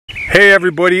Hey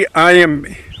everybody, I am,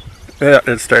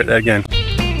 let's start that again.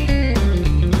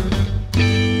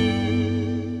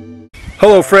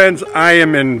 Hello friends, I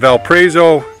am in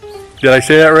Valparaiso. Did I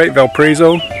say that right?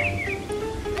 Valparaiso?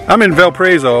 I'm in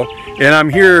Valparaiso and I'm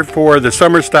here for the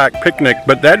summer stock picnic,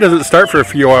 but that doesn't start for a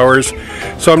few hours.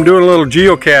 So I'm doing a little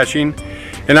geocaching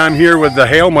and I'm here with the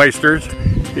Hailmeisters.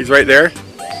 He's right there.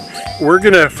 We're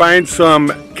gonna find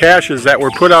some caches that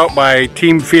were put out by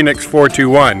Team Phoenix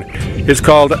 421. It's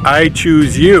called I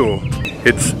Choose You.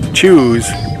 It's choose,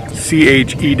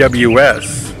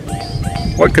 C-H-E-W-S.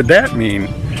 What could that mean?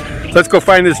 Let's go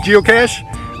find this geocache.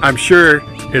 I'm sure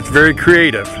it's very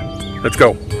creative. Let's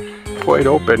go. Quite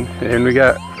open, and we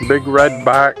got a big red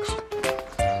box,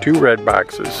 2 red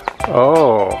boxes.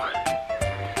 Oh,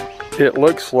 it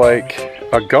looks like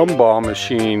a gumball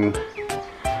machine.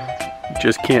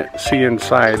 Just can't see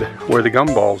inside where the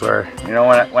gumballs are. You know,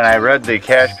 when I read the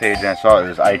cache page and I saw it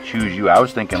was I Choose You, I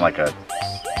was thinking like a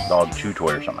dog chew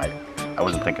toy or something. I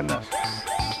wasn't thinking this.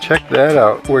 Check that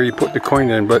out, where you put the coin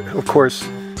in, but of course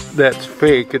that's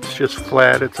fake. It's just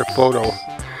flat, it's a photo.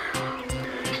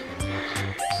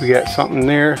 We got something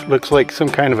there, looks like some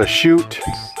kind of a chute.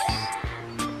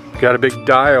 Got a big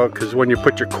dial, because when you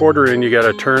put your quarter in you got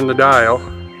to turn the dial.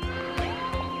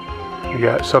 You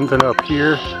got something up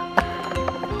here.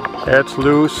 That's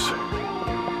loose.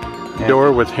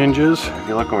 Door with hinges. If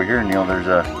you look over here, Neil, there's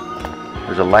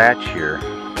a latch here.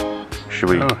 Should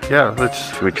we? Oh yeah, let's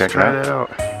try that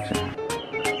out.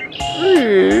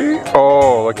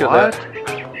 Oh, look at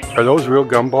that! Are those real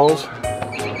gumballs?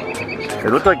 They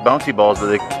look like bouncy balls, but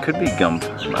they could be gum.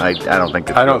 I don't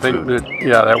think. I don't think that.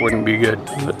 Yeah, that wouldn't be good.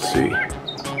 Let's see.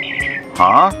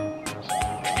 Huh?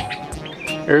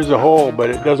 There's a hole, but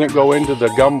it doesn't go into the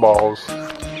gumballs.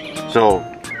 So.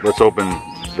 Let's open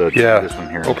this one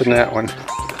here. Open that one.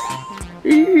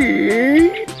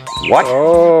 What?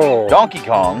 Oh. Donkey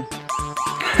Kong.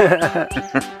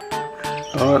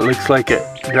 Oh, it looks like it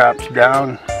drops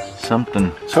down.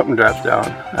 Something drops down.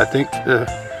 I think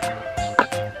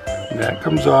that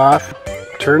comes off.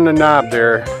 Turn the knob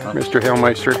there, Mr.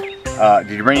 Hailmeister.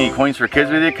 Did you bring any coins for kids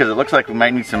with you? Because it looks like we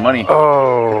might need some money.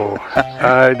 Oh,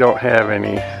 I don't have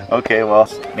any. Okay, well,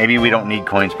 maybe we don't need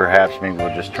coins perhaps. Maybe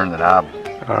we'll just turn the knob.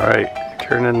 All right,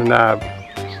 turn in the knob.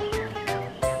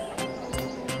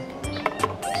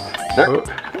 There.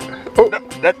 Oh.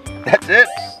 That's it.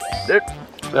 There.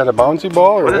 Is that a bouncy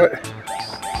ball or what?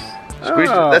 Squeeze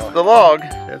it. That's the log.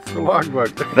 That's the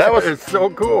logbook. That was it's so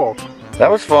cool.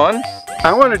 That was fun.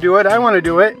 I want to do it. I want to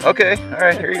do it. Okay. All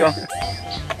right. Here you go.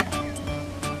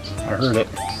 I heard it.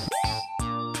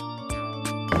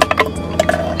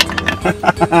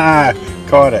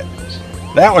 Caught it.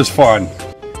 That was fun.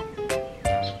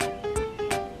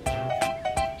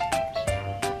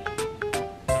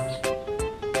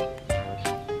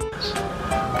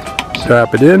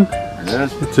 Drop it in. There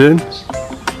it is. It's in.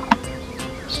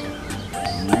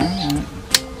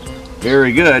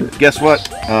 Very good. Guess what,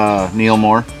 Neil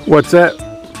Moore? What's that?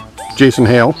 Jason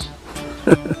Hale.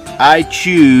 I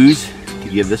choose to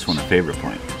give this one a favorite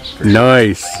point.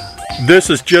 Nice. This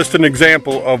is just an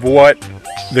example of what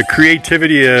the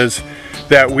creativity is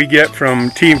that we get from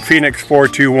Team Phoenix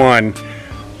 421.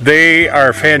 They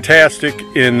are fantastic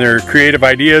in their creative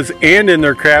ideas and in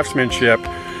their craftsmanship.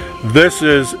 This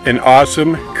is an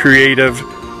awesome, creative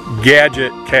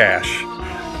gadget cache.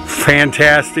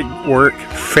 Fantastic work,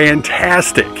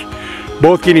 fantastic.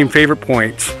 Both getting favorite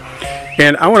points.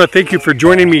 And I want to thank you for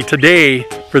joining me today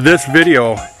for this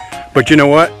video. But you know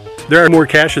what? There are more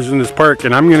caches in this park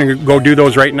and I'm going to go do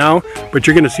those right now. But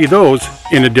you're going to see those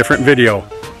in a different video.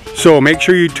 So make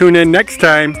sure you tune in next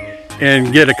time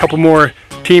and get a couple more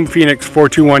Team Phoenix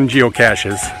 421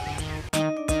 geocaches.